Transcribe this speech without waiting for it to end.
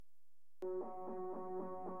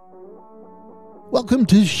Welcome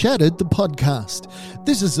to Shattered, the podcast.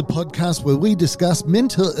 This is a podcast where we discuss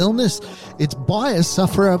mental illness. It's by a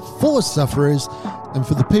sufferer, for sufferers, and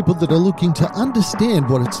for the people that are looking to understand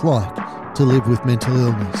what it's like to live with mental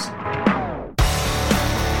illness.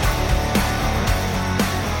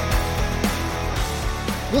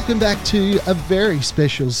 Welcome back to a very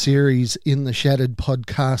special series in the Shattered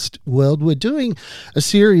podcast world. We're doing a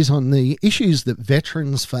series on the issues that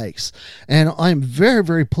veterans face. And I'm very,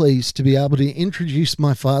 very pleased to be able to introduce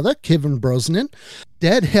my father, Kevin Brosnan.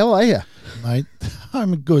 Dad, how are you? Mate,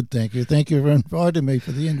 I'm good, thank you. Thank you for inviting me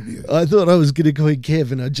for the interview. I thought I was going to call you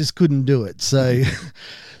Kevin. I just couldn't do it. So,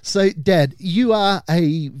 Dad, you are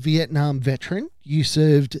a Vietnam veteran. You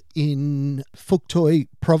served in Phuoc Toi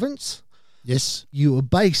province. Yes. You were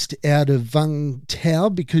based out of Vung Tau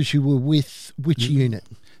because you were with which unit?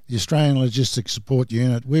 The Australian Logistics Support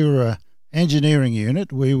Unit. We were an engineering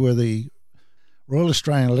unit. We were the Royal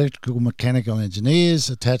Australian Electrical Mechanical Engineers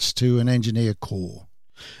attached to an engineer corps.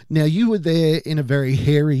 Now, you were there in a very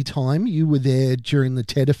hairy time. You were there during the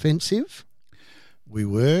Tet Offensive. We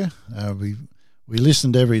were. We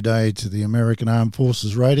listened every day to the American Armed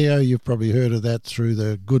Forces radio. You've probably heard of that through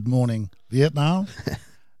the Good Morning Vietnam.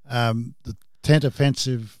 The Tet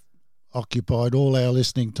Offensive occupied all our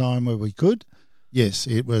listening time where we could. Yes,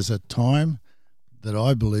 it was a time that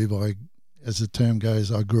I believe as the term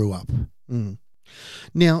goes, I grew up. Mm.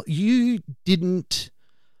 Now, you didn't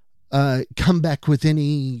come back with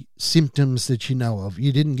any symptoms that you know of.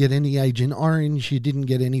 You didn't get any Agent Orange. You didn't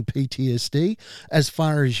get any PTSD, as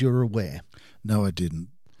far as you're aware. No, I didn't.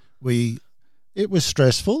 It was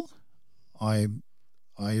stressful. I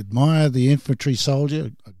admire the infantry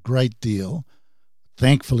soldier a great deal.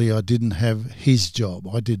 Thankfully, I didn't have his job.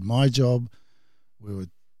 I did my job. We were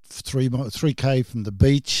 3K from the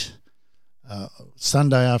beach,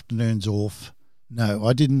 Sunday afternoons off. No,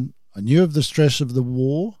 I didn't. I knew of the stress of the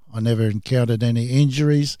war. I never encountered any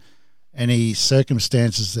injuries, any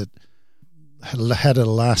circumstances that had a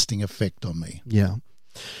lasting effect on me. Yeah.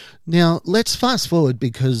 Now, let's fast forward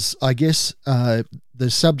because I guess the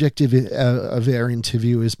subject of our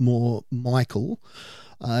interview is more Michael.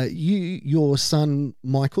 Your son,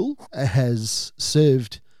 Michael, has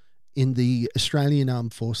served in the Australian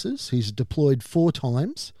Armed Forces. He's deployed 4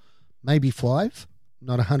 times, maybe 5,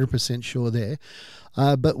 not 100% sure there.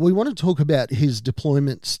 But we want to talk about his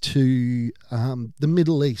deployments to the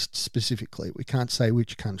Middle East specifically. We can't say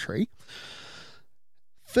which country.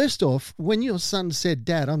 First off, when your son said,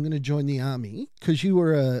 Dad, I'm going to join the Army, because you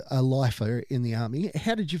were a lifer in the Army,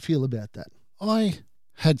 how did you feel about that? I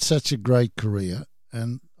had such a great career,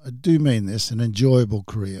 and I do mean this, an enjoyable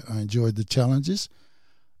career. I enjoyed the challenges.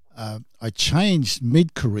 I changed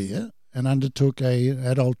mid-career and undertook an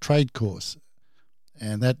adult trade course,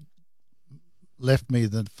 and that left me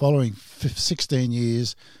the following 16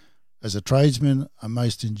 years as a tradesman, a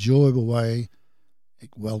most enjoyable way,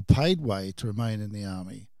 well-paid way to remain in the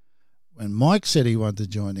Army. When Mike said he wanted to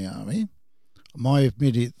join the Army, my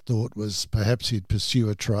immediate thought was perhaps he'd pursue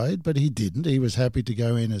a trade, but he didn't. He was happy to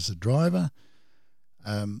go in as a driver.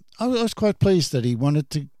 I was quite pleased that he wanted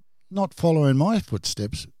to not follow in my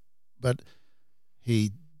footsteps, but he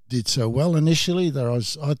did so well initially that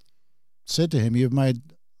I said to him, you've made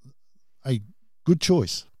a good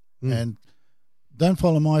choice, and don't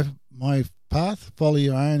follow my path, follow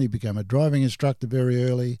your own. He became a driving instructor very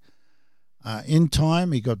early. In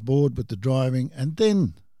time, he got bored with the driving and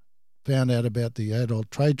then found out about the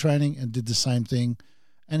adult trade training and did the same thing.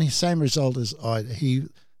 And his same result as I. He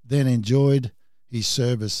then enjoyed his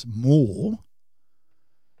service more.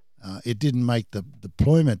 It didn't make the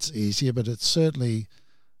deployments easier, but it certainly,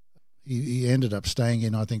 he ended up staying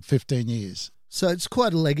in, I think, 15 years. So it's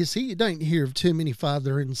quite a legacy. You don't hear of too many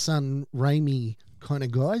father and son Raimi kind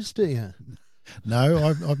of guys, do you?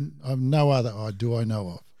 No, I've no other I know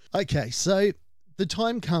of. Okay, so the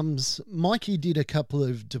time comes, Mikey did a couple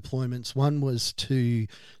of deployments. One was to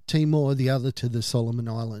Timor, the other to the Solomon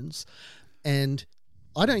Islands. And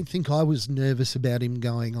I don't think I was nervous about him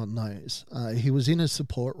going on those. He was in a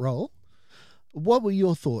support role. What were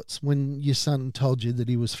your thoughts when your son told you that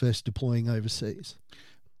he was first deploying overseas?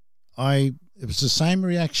 It was the same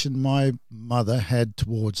reaction my mother had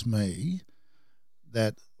towards me,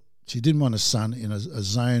 that she didn't want a son in a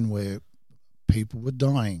zone where people were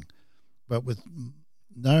dying. But with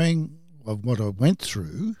knowing of what I went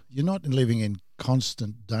through, you're not living in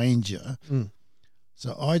constant danger.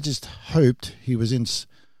 So I just hoped he was in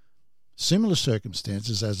similar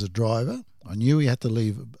circumstances as a driver. I knew he had to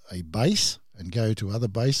leave a base and go to other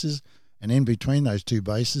bases, and in between those two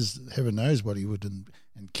bases, heaven knows what he would have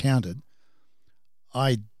encountered.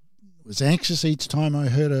 I was anxious each time I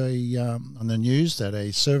heard on the news that a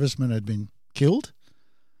serviceman had been killed,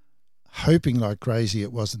 hoping like crazy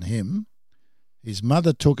it wasn't him. His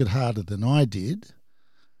mother took it harder than I did.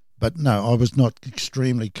 But no, I was not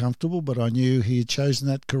extremely comfortable, but I knew he had chosen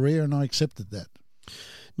that career and I accepted that.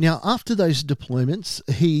 Now, after those deployments,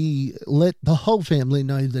 he let the whole family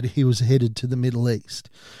know that he was headed to the Middle East.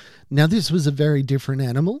 Now, this was a very different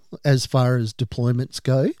animal as far as deployments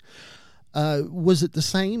go. Was it the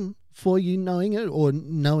same for you knowing it, or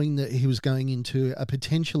knowing that he was going into a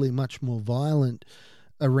potentially much more violent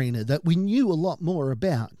arena that we knew a lot more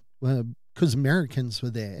about? Because Americans were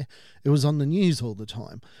there, it was on the news all the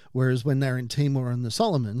time. Whereas when they're in Timor and the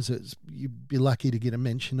Solomons, you'd be lucky to get a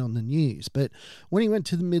mention on the news. But when he went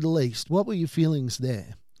to the Middle East, what were your feelings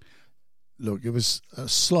there? Look, it was a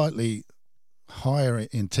slightly higher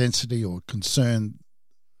intensity or concern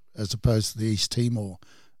as opposed to the East Timor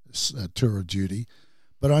tour of duty.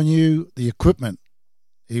 But I knew the equipment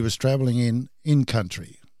he was travelling in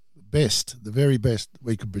country, the very best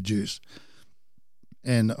we could produce.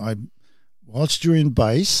 And whilst you're in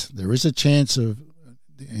base, there is a chance of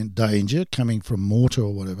danger coming from mortar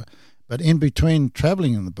or whatever. But in between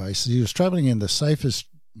travelling in the base, he was travelling in the safest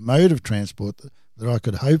mode of transport that I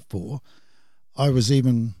could hope for. I was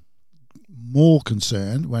even more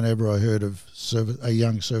concerned whenever I heard of a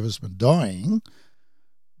young serviceman dying.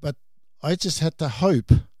 But I just had to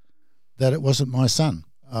hope that it wasn't my son.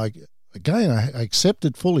 I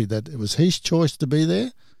accepted fully that it was his choice to be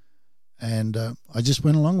there. And I just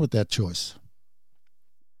went along with that choice.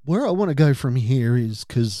 Where I want to go from here is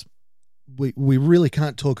because we really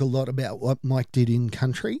can't talk a lot about what Mike did in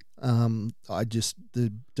country.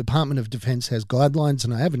 The Department of Defence has guidelines,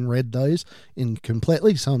 and I haven't read those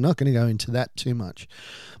completely, so I'm not going to go into that too much.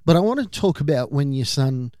 But I want to talk about when your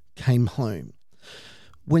son came home.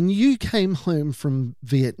 When you came home from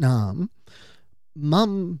Vietnam,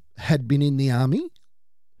 Mum had been in the army,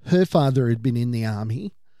 her father had been in the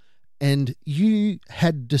army, and you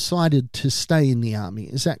had decided to stay in the army.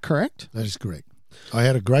 Is that correct? That is correct. I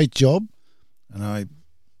had a great job, and I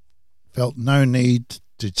felt no need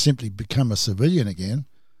to simply become a civilian again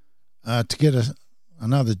to get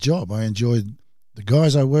another job. I enjoyed the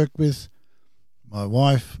guys I worked with. My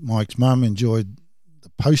wife, Mike's mum, enjoyed the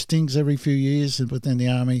postings every few years within the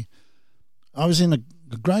army. I was in the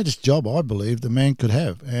greatest job, I believe, the man could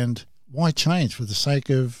have. And why change for the sake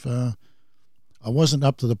of... I wasn't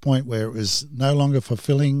up to the point where it was no longer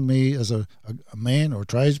fulfilling me as a man or a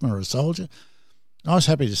tradesman or a soldier. I was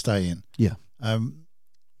happy to stay in. Yeah.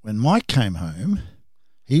 When Mike came home,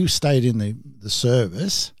 he stayed in the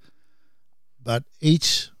service, but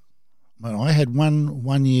I had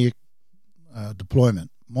one year deployment.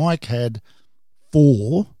 Mike had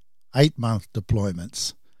 4 8-month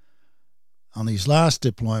deployments. On his last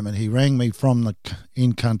deployment, he rang me from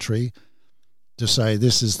in country to say,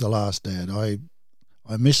 "This is the last, Dad.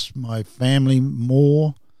 I miss my family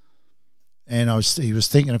more," and he was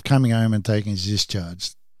thinking of coming home and taking his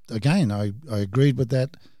discharge. Again, I agreed with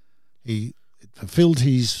that. He fulfilled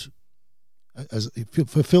his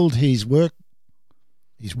work.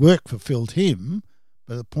 His work fulfilled him,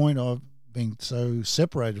 but the point of being so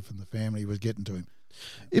separated from the family was getting to him.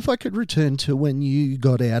 If I could return to when you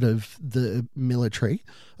got out of the military,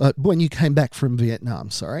 when you came back from Vietnam,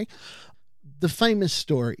 the famous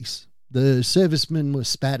stories. The servicemen were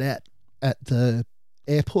spat at the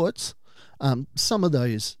airports. Some of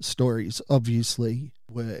those stories obviously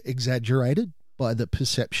were exaggerated by the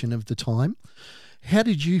perception of the time. How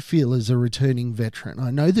did you feel as a returning veteran?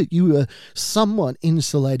 I know that you were somewhat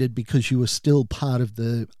insulated because you were still part of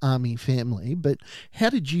the Army family, but how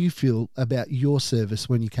did you feel about your service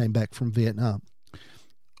when you came back from Vietnam?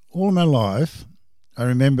 All my life, I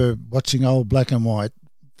remember watching old black and white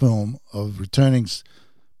film of returning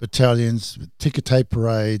battalions with ticker tape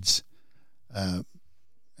parades, and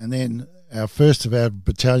then our first of our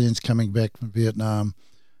battalions coming back from Vietnam,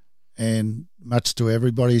 and much to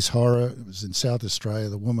everybody's horror, it was in South Australia,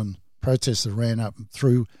 the woman protester ran up and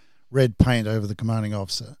threw red paint over the commanding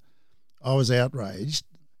officer. I was outraged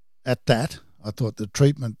at that. I thought the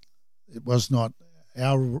treatment, it was not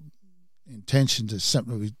our intention to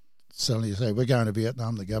simply suddenly say, "We're going to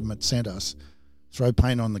Vietnam, the government sent us," throw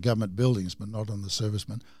paint on the government buildings, but not on the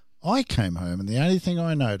servicemen. I came home, and the only thing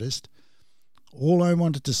I noticed, all I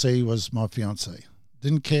wanted to see was my fiancée.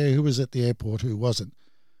 Didn't care who was at the airport, who wasn't.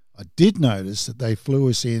 I did notice that they flew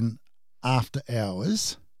us in after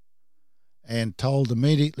hours and told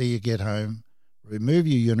immediately you get home, remove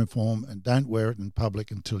your uniform and don't wear it in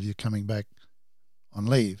public until you're coming back on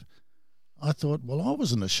leave. I thought, well, I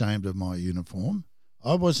wasn't ashamed of my uniform.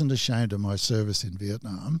 I wasn't ashamed of my service in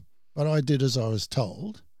Vietnam. but I did as I was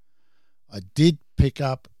told. I did pick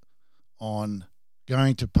up on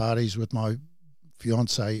going to parties with my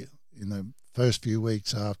fiancée in the first few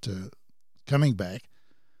weeks after coming back,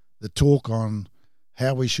 the talk on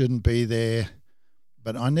how we shouldn't be there,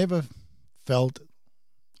 but I never felt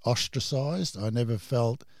ostracised. I never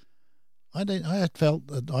felt I had felt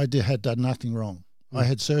that had done nothing wrong. I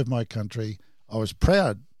had served my country. I was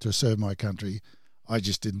proud to serve my country. I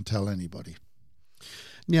just didn't tell anybody.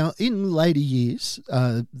 Now, in later years,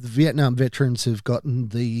 the Vietnam veterans have gotten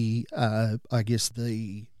the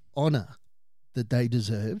honour that they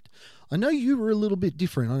deserved. I know you were a little bit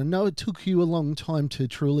different. I know it took you a long time to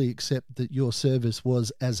truly accept that your service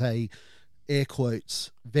was as a, air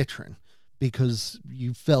quotes, veteran, because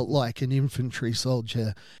you felt like an infantry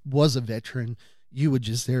soldier was a veteran. You were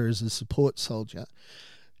just there as a support soldier.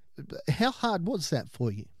 How hard was that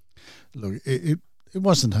for you? Look, it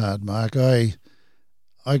wasn't hard, Mark. I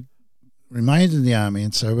remained in the Army,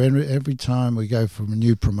 and so every time we go for a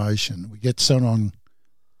new promotion, we get sent on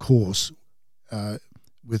course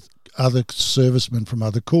with other servicemen from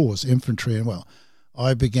other corps, infantry, and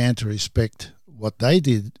I began to respect what they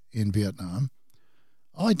did in Vietnam.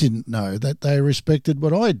 I didn't know that they respected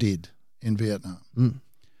what I did in Vietnam.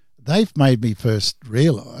 They've made me first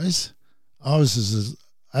realise I was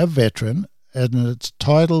a veteran, and it's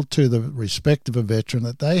title to the respect of a veteran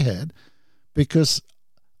that they had, because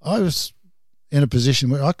I was in a position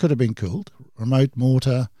where I could have been killed, remote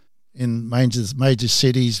mortar in major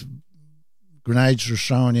cities, grenades were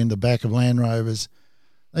thrown in the back of Land Rovers.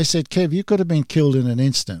 They said, Kev, you could have been killed in an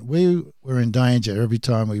instant. We were in danger every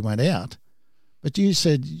time we went out, but you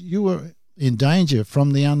said you were in danger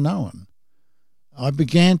from the unknown. I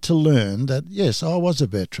began to learn that, yes, I was a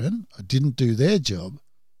veteran. I didn't do their job,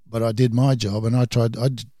 but I did my job, and I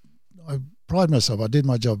pride myself. I did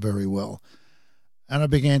my job very well. And I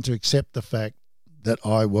began to accept the fact that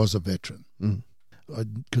I was a veteran. I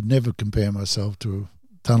could never compare myself to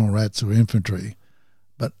tunnel rats or infantry,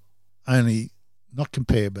 but only not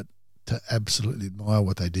compare, but to absolutely admire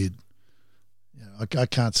what they did. You know, I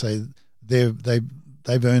can't say they've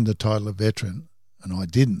earned the title of veteran, and I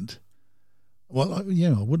didn't. Well, I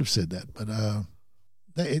would have said that, but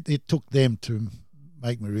it took them to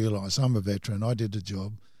make me realise I'm a veteran. I did a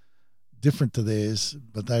job different to theirs,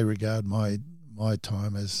 but they regard my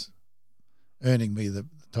time as earning me the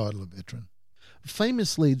title of veteran.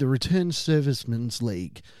 Famously, the Returned Servicemen's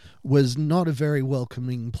League was not a very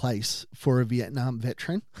welcoming place for a Vietnam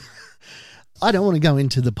veteran. I don't want to go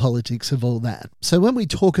into the politics of all that. So when we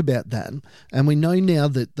talk about that, and we know now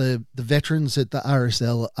that the veterans at the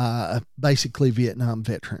RSL are basically Vietnam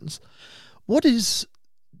veterans,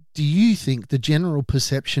 do you think the general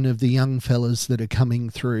perception of the young fellas that are coming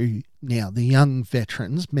through now, the young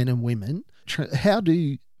veterans, men and women, how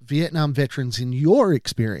do Vietnam veterans, in your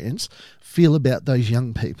experience, feel about those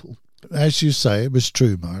young people? As you say, it was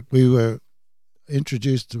true, Mark. We were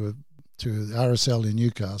introduced to the RSL in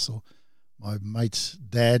Newcastle. My mate's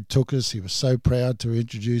dad took us. He was so proud to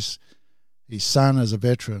introduce his son as a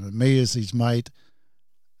veteran and me as his mate.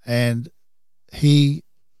 And the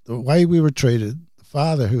way we were treated, the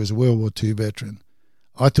father, who was a World War II veteran,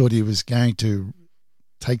 I thought he was going to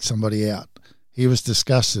take somebody out. He was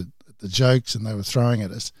disgusted at the jokes and they were throwing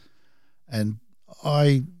at us. And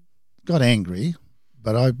I got angry,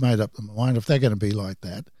 but I made up my mind, if they're going to be like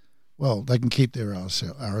that, well, they can keep their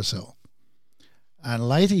RSL. And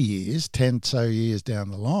later years, 10 so years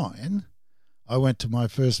down the line, I went to my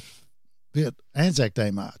first Anzac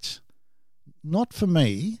Day march. Not for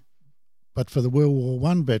me, but for the World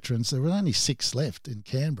War I veterans. There were only 6 left in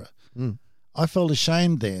Canberra. I felt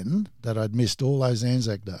ashamed then that I'd missed all those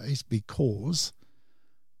Anzac Days because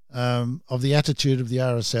of the attitude of the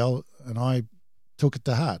RSL, and I took it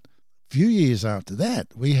to heart. A few years after that,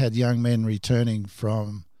 we had young men returning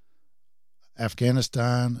from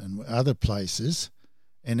Afghanistan and other places,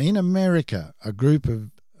 and in America, a group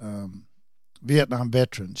of Vietnam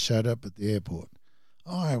veterans showed up at the airport.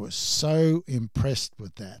 I was so impressed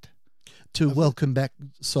with that. To welcome back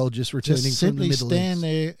soldiers returning from the Middle East. Simply stand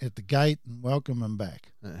there at the gate and welcome them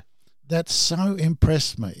back. That so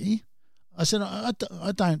impressed me. I said, I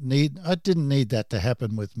didn't need that to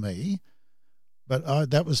happen with me, but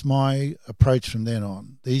that was my approach from then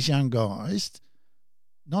on. These young guys,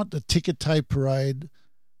 not the ticker tape parade,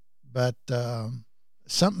 but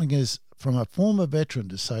something is from a former veteran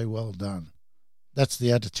to say, well done. That's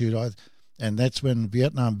the attitude and that's when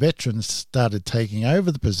Vietnam veterans started taking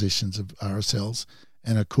over the positions of RSLs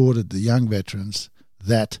and accorded the young veterans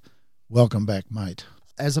that welcome back, mate.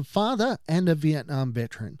 As a father and a Vietnam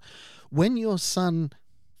veteran, when your son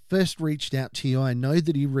first reached out to you, I know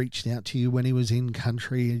that he reached out to you when he was in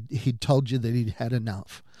country. He'd told you that he'd had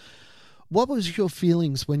enough. What was your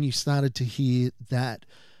feelings when you started to hear that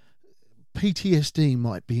PTSD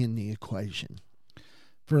might be in the equation?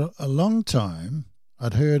 For a long time,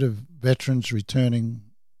 I'd heard of veterans returning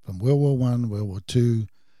from World War I, World War II.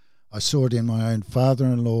 I saw it in my own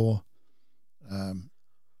father-in-law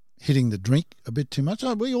hitting the drink a bit too much.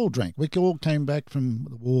 We all drank. We all came back from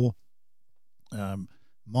the war,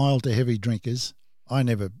 mild to heavy drinkers. I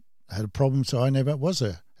never had a problem, so I never was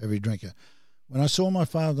a heavy drinker. When I saw my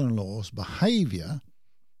father-in-law's behaviour,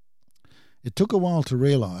 it took a while to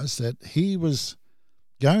realise that he was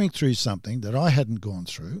going through something that I hadn't gone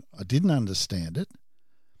through. I didn't understand it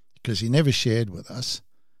because he never shared with us.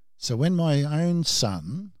 So when my own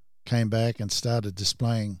son came back and started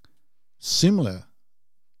displaying similar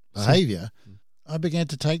behaviour, I began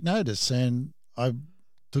to take notice, and I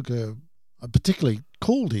particularly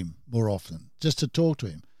called him more often just to talk to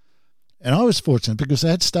him. And I was fortunate because I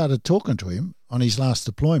had started talking to him on his last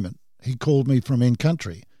deployment. He called me from in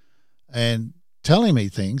country and telling me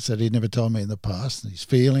things that he'd never told me in the past, his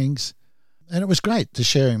feelings. And it was great to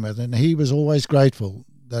share him with. And he was always grateful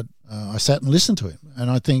that I sat and listened to him. And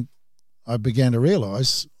I think I began to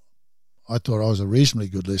realise, I thought I was a reasonably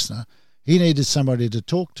good listener, he needed somebody to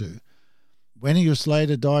talk to. When he was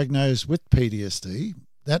later diagnosed with PTSD,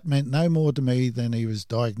 that meant no more to me than he was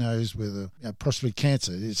diagnosed with possibly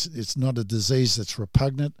cancer. It's not a disease that's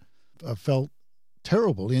repugnant. I felt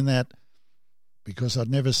terrible in that because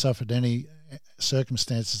I'd never suffered any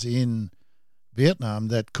circumstances in Vietnam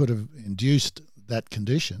that could have induced that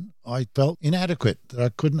condition. I felt inadequate, that I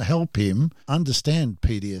couldn't help him understand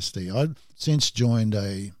PTSD. I'd since joined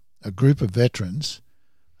a group of veterans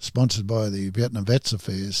sponsored by the Vietnam Vets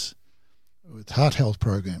Affairs with Heart Health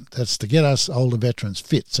Program. That's to get us older veterans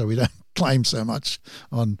fit so we don't claim so much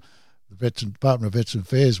on the Department of Veteran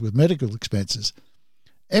Affairs with medical expenses.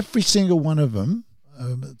 Every single one of them,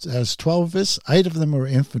 there's 12 of us, 8 of them were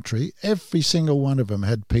infantry, every single one of them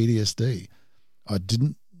had PTSD. I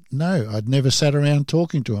didn't know. I'd never sat around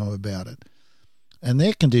talking to them about it. And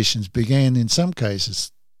their conditions began in some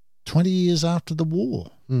cases 20 years after the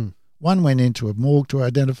war. One went into a morgue to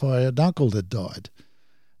identify an uncle that died.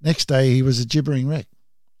 Next day, he was a gibbering wreck.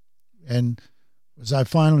 And was I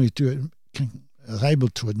finally was able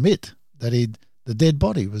to admit that the dead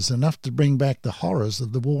body was enough to bring back the horrors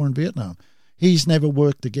of the war in Vietnam. He's never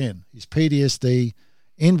worked again. His PTSD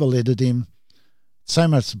invalided him, so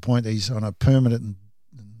much to the point that he's on a permanent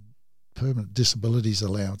disabilities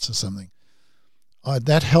allowance or something.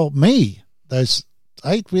 That helped me. Those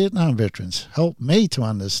 8 Vietnam veterans helped me to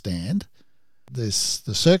understand the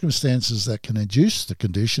circumstances that can induce the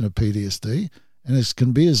condition of PTSD, and it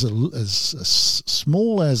can be as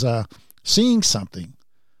small as seeing something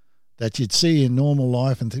that you'd see in normal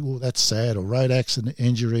life and think, well, that's sad, or road accident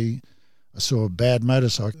injury. I saw a bad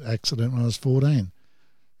motorcycle accident when I was 14.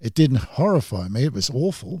 It didn't horrify me. It was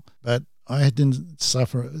awful, but I didn't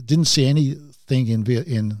see anything in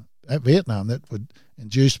Vietnam that would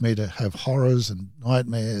induce me to have horrors and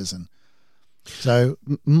nightmares. And so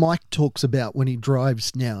Mike talks about when he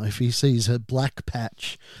drives now, if he sees a black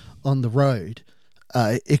patch on the road,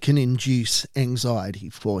 it can induce anxiety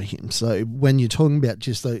for him. So when you're talking about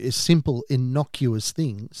just those simple, innocuous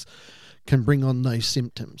things can bring on those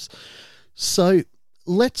symptoms. So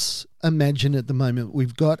let's imagine at the moment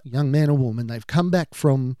we've got a young man or woman, they've come back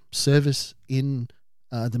from service in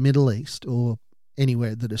the Middle East or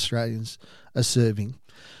anywhere that Australians are serving,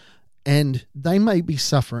 and they may be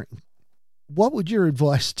suffering. What would your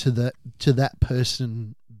advice to that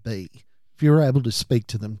person be if you were able to speak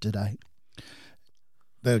to them today?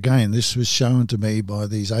 Again, this was shown to me by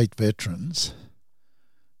these 8 veterans.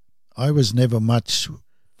 I was never much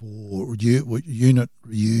for unit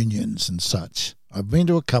reunions and such. I've been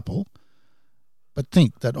to a couple, but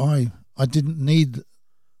think that I didn't need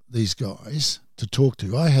these guys to talk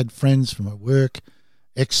to. I had friends from my work,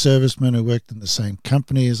 ex-servicemen who worked in the same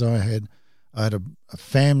company as I had. I had a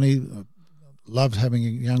family, loved having a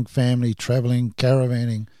young family, travelling,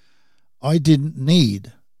 caravanning. I didn't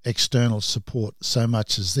need external support so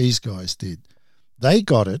much as these guys did. They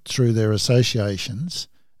got it through their associations,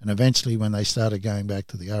 and eventually when they started going back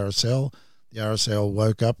to the RSL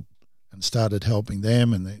woke up and started helping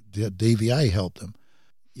them, and the DVA helped them.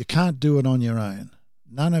 You can't do it on your own.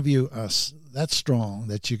 None of you are that strong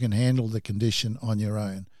that you can handle the condition on your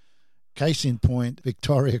own. Case in point,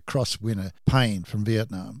 Victoria Cross winner, Payne from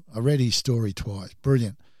Vietnam. I read his story twice.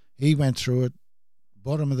 Brilliant. He went through it,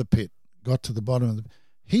 bottom of the pit, got to the bottom of the pit.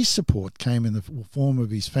 His support came in the form of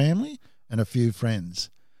his family and a few friends.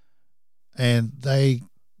 And they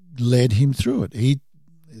led him through it.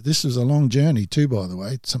 This was a long journey too, by the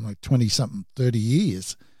way, something like 20-something, 30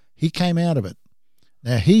 years. He came out of it.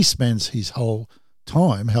 Now, he spends his whole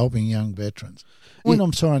time helping young veterans. What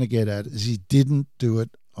I'm trying to get at is he didn't do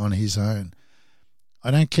it on his own.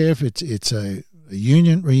 I don't care if it's a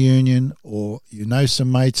union reunion, or you know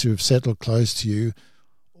some mates who have settled close to you,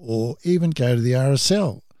 or even go to the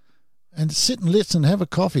RSL and sit and listen, have a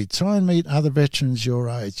coffee, try and meet other veterans your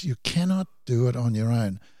age. You cannot do it on your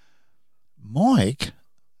own. Mike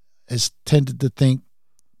has tended to think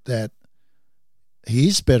that he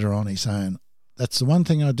is better on his own. That's the one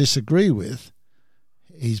thing I disagree with.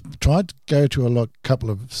 He's tried to go to a couple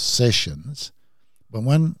of sessions, but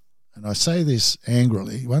one, and I say this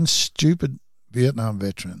angrily, one stupid Vietnam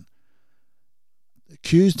veteran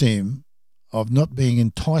accused him of not being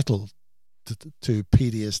entitled to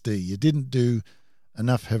PTSD. You didn't do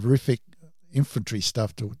enough horrific infantry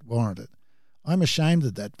stuff to warrant it. I'm ashamed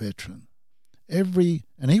of that veteran.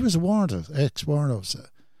 And he was a ex-warrant officer.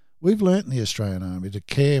 We've learnt in the Australian Army to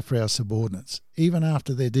care for our subordinates, even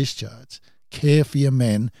after their discharge. Care for your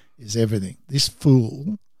men is everything. This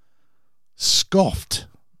fool scoffed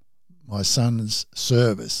my son's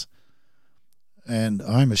service, and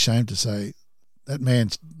I'm ashamed to say that man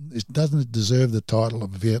doesn't deserve the title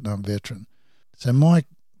of a Vietnam veteran. So Mike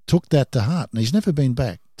took that to heart, and he's never been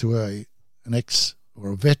back to an ex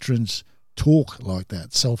or a veteran's talk like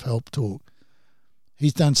that, self-help talk.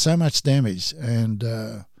 He's done so much damage, and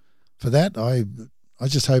for that, I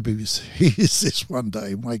just hope he hears this one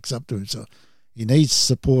day and wakes up to himself. He needs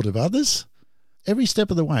support of others every step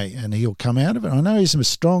of the way, and he'll come out of it. I know he's a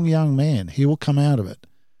strong young man. He will come out of it,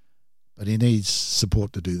 but he needs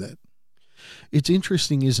support to do that. It's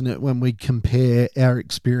interesting, isn't it, when we compare our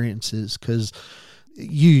experiences, because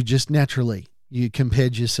you just naturally, you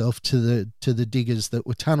compared yourself to the diggers that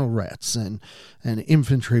were tunnel rats and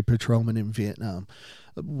infantry patrolmen in Vietnam.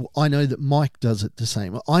 I know that Mike does it the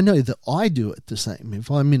same. I know that I do it the same.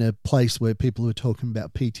 If I'm in a place where people are talking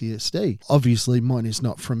about PTSD, obviously mine is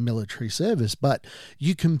not from military service, but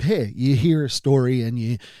you compare, you hear a story and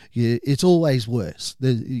you it's always worse.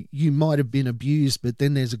 You might have been abused, but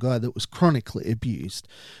then there's a guy that was chronically abused.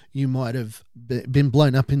 You might have been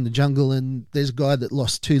blown up in the jungle and there's a guy that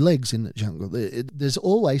lost 2 legs in the jungle. There's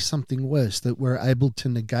always something worse that we're able to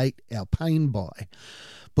negate our pain by.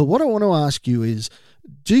 But what I want to ask you is,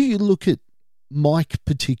 do you look at Mike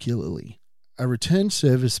particularly, a returned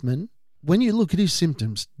serviceman, when you look at his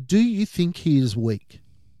symptoms, do you think he is weak?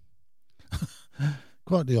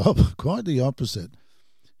 Quite the opposite.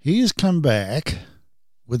 He has come back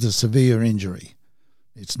with a severe injury.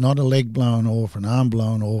 It's not a leg blown off, an arm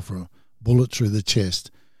blown off, or a bullet through the chest.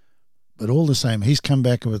 But all the same, he's come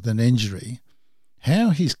back with an injury. How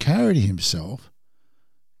he's carried himself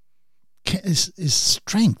is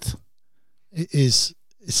strength.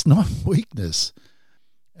 It's not weakness.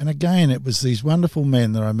 And again, it was these wonderful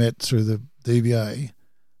men that I met through the DVA.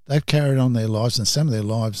 They've carried on their lives, and some of their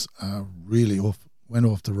lives are really went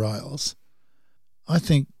off the rails. I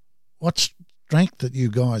think what strength that you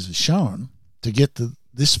guys have shown to get to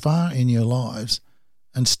this far in your lives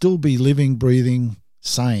and still be living, breathing,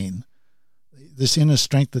 sane. This inner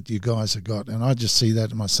strength that you guys have got, and I just see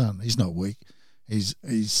that in my son. He's not weak.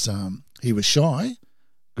 He was shy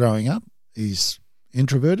growing up. He's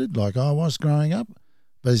introverted like I was growing up,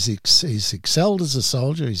 but he's excelled as a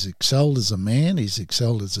soldier. He's excelled as a man. He's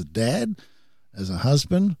excelled as a dad, as a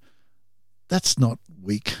husband. That's not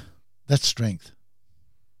weak. That's strength.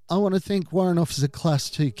 I want to thank Warrant Officer Class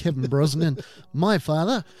 2 Kevin Brosnan, my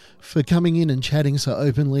father, for coming in and chatting so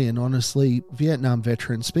openly and honestly. Vietnam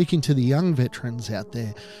veterans, speaking to the young veterans out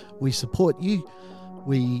there, we support you,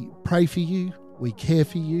 we pray for you, we care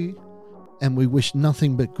for you, and we wish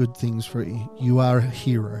nothing but good things for you. You are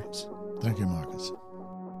heroes. Thank you, Marcus.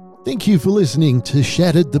 Thank you for listening to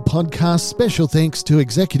Shattered, the podcast. Special thanks to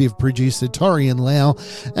executive producer Torian Lau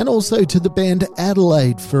and also to the band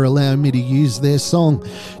Adelaide for allowing me to use their song.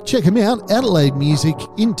 Check them out, Adelaide Music,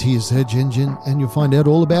 into your search engine, and you'll find out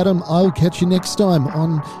all about them. I'll catch you next time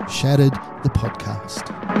on Shattered, the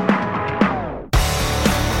podcast.